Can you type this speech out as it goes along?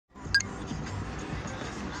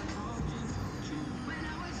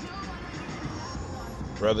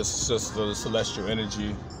brothers and sisters of the celestial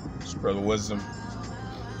energy. It's Brother Wisdom.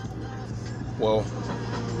 Well,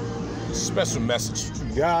 special message to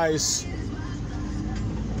you guys.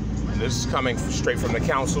 And this is coming straight from the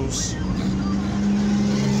councils.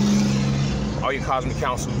 All your cosmic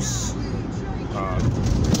councils,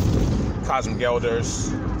 cosmic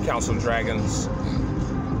elders, council of dragons,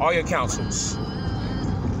 all your councils,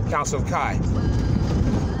 council of Kai.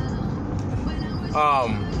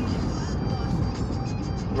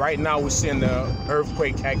 Right now we're seeing the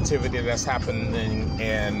earthquake activity that's happening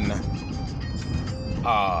in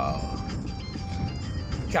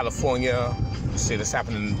California. You see this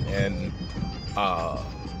happening in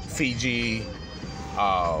Fiji,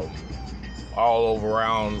 all over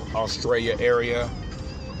around Australia area.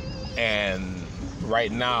 And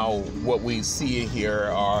right now what we see here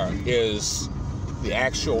is the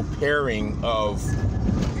actual pairing of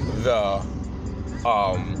the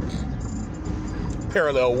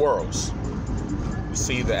parallel worlds. You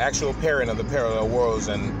see the actual pairing of the parallel worlds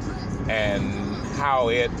and how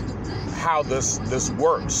this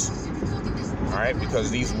works. All right, because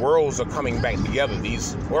these worlds are coming back together.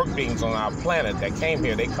 These orc beings on our planet that came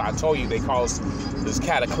here, I told you they caused this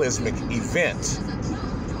cataclysmic event.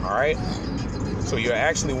 All right, so you're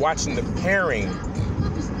actually watching the pairing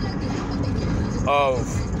of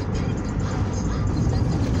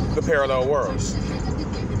the parallel worlds.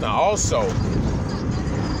 Now also,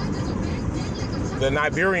 the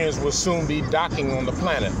Niberians will soon be docking on the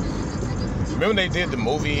planet. Remember they did the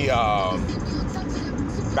movie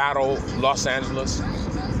Battle Los Angeles,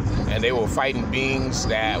 and they were fighting beings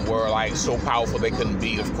that were like so powerful they couldn't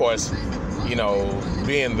beat. Of course, you know,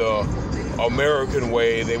 being the American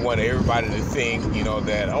way, they wanted everybody to think, you know,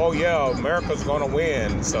 that, oh yeah, America's gonna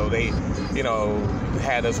win. So they, you know,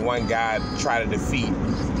 had this one guy try to defeat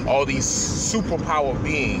all these superpower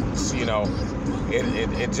beings. You know,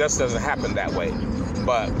 it just doesn't happen that way.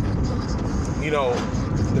 But, you know,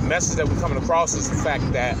 the message that we're coming across is the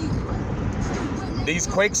fact that these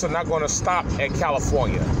quakes are not going to stop at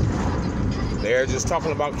California. They're just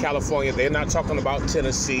talking about California. They're not talking about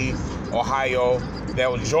Tennessee, Ohio.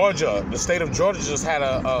 That was Georgia. The state of Georgia just had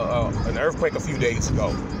an earthquake a few days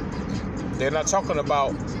ago. They're not talking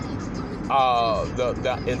about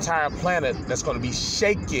the entire planet that's going to be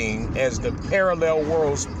shaking as the parallel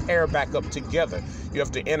worlds pair back up together. You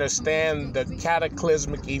have to understand the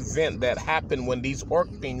cataclysmic event that happened when these orc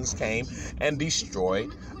beings came and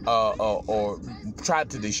destroyed or tried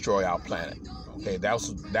to destroy our planet. Okay, that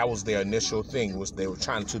was their initial thing, was they were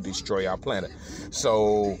trying to destroy our planet.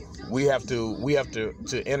 So we have to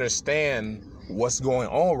understand what's going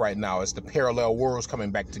on right now. It's the parallel worlds coming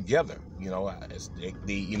back together. You know,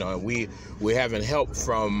 we're having help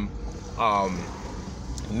from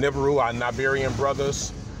Nibiru, our Niberian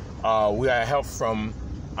brothers. We got help from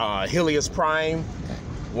Helios Prime,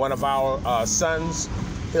 one of our sons,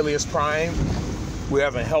 Helios Prime. We're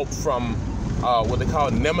having help from what they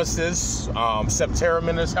call Nemesis.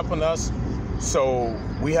 Septeramin is helping us. So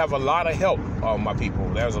we have a lot of help, my people.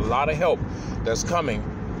 There's a lot of help that's coming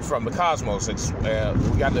from the cosmos. We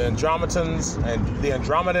got the Andromedans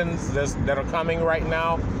that are coming right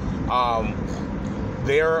now.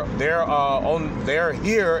 They're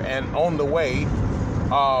here and on the way.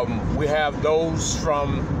 We have those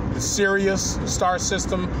from the Sirius star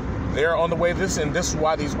system. They're on the way. This is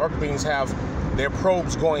why these orc beings have their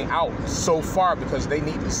probes going out so far, because they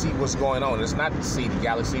need to see what's going on. It's not to see the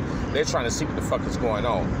galaxy. They're trying to see what the fuck is going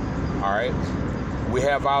on. All right. We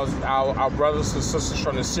have our brothers and sisters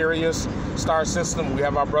from the Sirius star system. We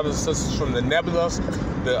have our brothers and sisters from the Nebulas,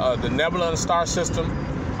 the Nebulan star system.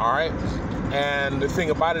 All right. And the thing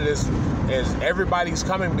about it is everybody's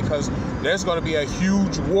coming because there's going to be a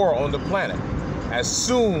huge war on the planet as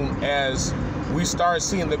soon as we start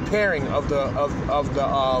seeing the pairing of the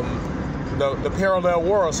parallel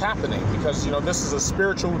worlds happening, because, you know, this is a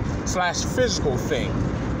spiritual / physical thing.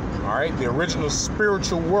 All right, the original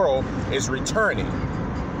spiritual world is returning.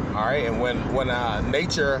 All right, and when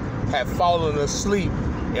nature had fallen asleep,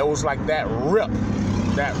 it was like that rip,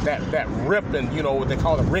 that rip, and you know what they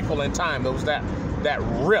call a wrinkle in time. There was that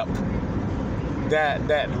rip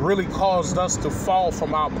that really caused us to fall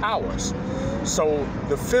from our powers. So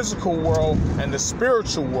the physical world and the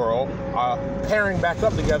spiritual world are pairing back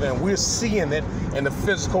up together, and we're seeing it in the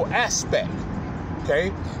physical aspect.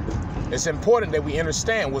 Okay, it's important that we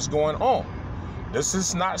understand what's going on. This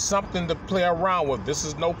is not something to play around with. This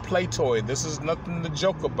is no play toy. This is nothing to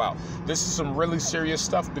joke about. This is some really serious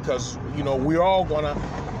stuff, because, you know, we're all gonna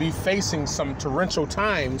be facing some torrential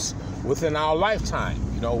times within our lifetime.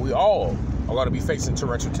 You know, we all are gonna be facing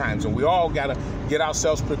torrential times, and we all gotta get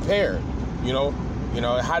ourselves prepared. You know, You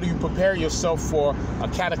know, how do you prepare yourself for a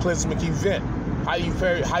cataclysmic event? How do you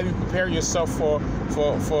prepare yourself for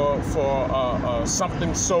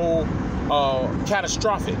something so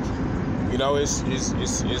catastrophic? You know, it's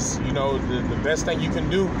you know, the best thing you can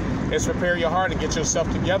do is prepare your heart and get yourself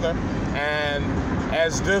together. And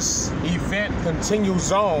as this event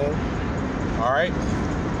continues on, all right,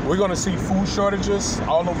 we're going to see food shortages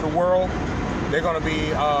all over the world. They're going to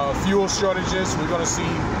be fuel shortages. We're going to see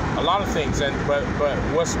a lot of things. But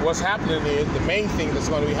what's happening is, the main thing that's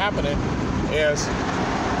going to be happening is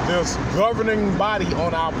this governing body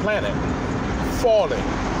on our planet falling.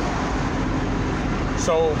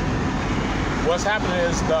 So what's happening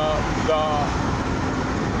is the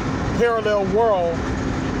parallel world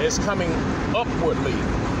is coming upwardly.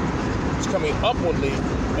 It's coming upwardly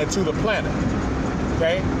into the planet.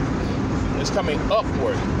 Okay? It's coming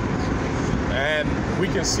upward. And we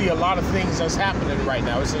can see a lot of things that's happening right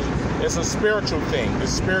now. It's a spiritual thing.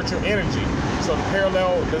 It's spiritual energy. So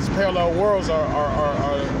these parallel worlds are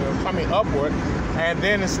coming upward, and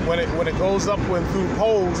then it's when it goes upward through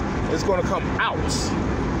poles, it's going to come out.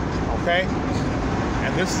 Okay,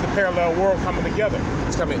 and this is the parallel world coming together.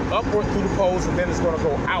 It's coming upward through the poles, and then it's going to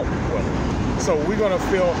go outward. So we're going to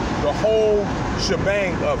feel the whole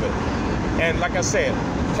shebang of it. And like I said,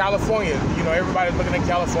 California, you know, everybody's looking at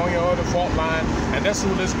California or the fault line, and that's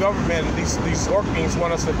what this government, these orc-beings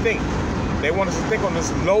want us to think. They want us to think on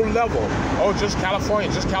this low level. Oh, just California,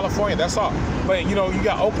 that's all. But, you know, you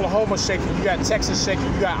got Oklahoma shaking, you got Texas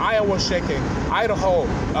shaking, you got Iowa shaking, Idaho,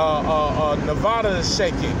 Nevada is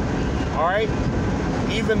shaking, all right?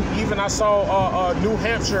 Even I saw New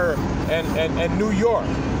Hampshire and New York.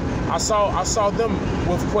 I saw them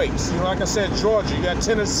with quakes. You know, like I said, Georgia, you got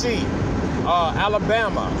Tennessee,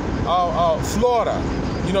 Alabama, Florida.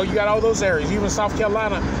 You know, you got all those areas. Even South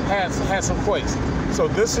Carolina had some quakes. So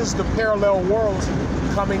this is the parallel worlds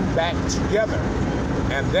coming back together.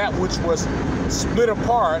 And that which was split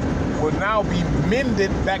apart will now be mended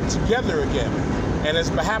back together again. And it's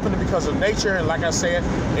happening because of nature. And like I said,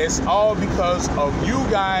 it's all because of you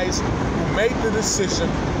guys who made the decision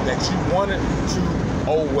that you wanted to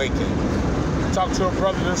awaken. I talked to a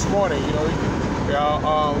brother this morning, you know,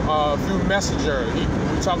 through Messenger. We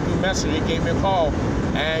talked through Messenger. He gave me a call,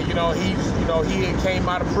 and he came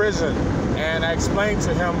out of prison, and I explained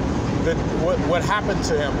to him that what happened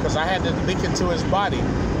to him, because I had to link it to his body,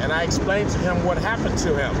 and I explained to him what happened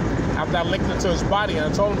to him after I linked it to his body, and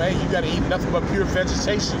I told him, hey, you got to eat nothing but pure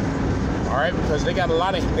vegetation. All right, because they put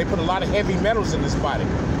a lot of heavy metals in this body.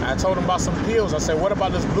 I told him about some pills. I said, what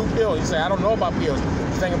about this blue pill? He said, I don't know about pills.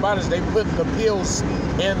 The thing about it is they put the pills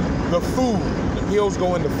in the food. The pills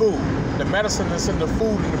go in the food. The medicine that's in the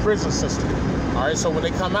food in the prison system. All right, so when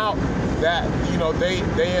they come out, that, you know, they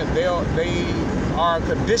are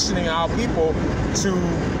conditioning our people to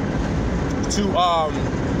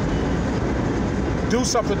do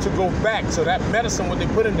something to go back. So that medicine, what they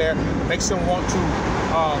put in there, makes them want to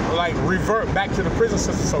revert back to the prison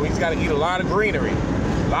system. So he's got to eat a lot of greenery,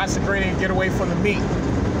 lots of greenery, and get away from the meat.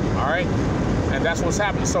 All right, and that's what's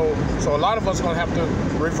happening. So a lot of us are going to have to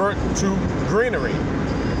revert to greenery.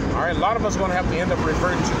 All right, a lot of us are going to have to end up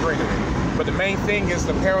reverting to greenery. But the main thing is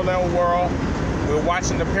the parallel world. We're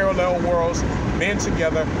watching the parallel worlds mend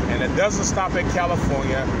together, and it doesn't stop at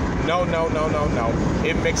California. No.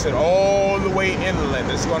 It makes it all the way inland.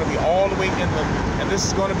 It's going to be all the way inland, and this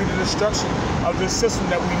is going to be the destruction of this system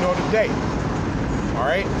that we know today. All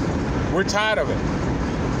right, we're tired of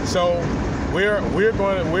it. So we're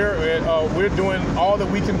doing all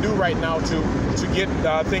that we can do right now to get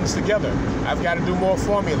things together. I've got to do more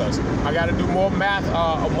formulas. I got to do more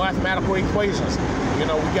mathematical equations. You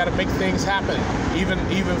know, we got to make things happen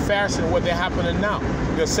even faster than what they're happening now,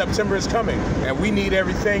 because September is coming, and we need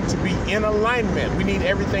everything to be in alignment. We need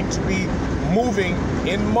everything to be moving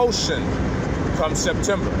in motion come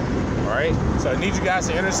September. All right, so I need you guys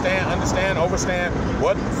to understand, overstand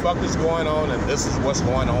what the fuck is going on, and this is what's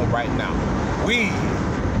going on right now. We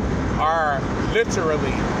are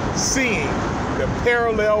literally seeing the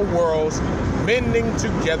parallel worlds mending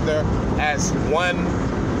together as one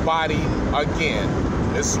body again.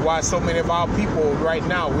 This is why so many of our people right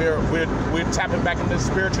now, we're tapping back into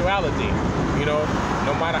spirituality. You know,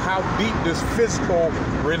 no matter how deep this physical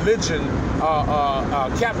religion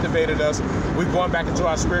captivated us, we're going back into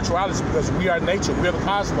our spirituality, because we are nature, we're the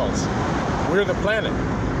cosmos, we're the planet.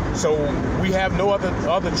 So we have no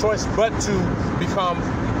other choice but to become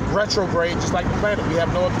retrograde, just like the planet. We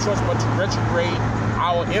have no other choice but to retrograde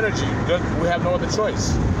our energy. We have no other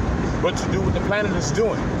choice but to do what the planet is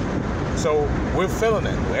doing. So we're feeling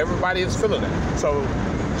it. Everybody is feeling it. So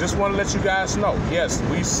just want to let you guys know, yes,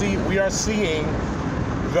 we are seeing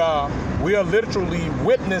we are literally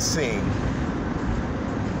witnessing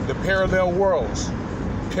the parallel worlds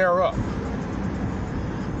pair up.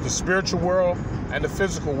 The spiritual world and the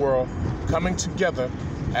physical world coming together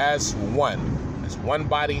as one. As one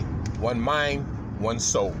body, one mind, one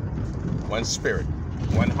soul, one spirit,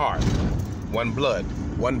 one heart, one blood,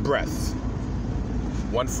 one breath,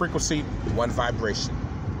 one frequency, one vibration.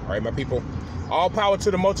 All right, my people. All power to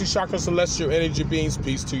the multi-chakra celestial energy beings.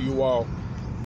 Peace to you all.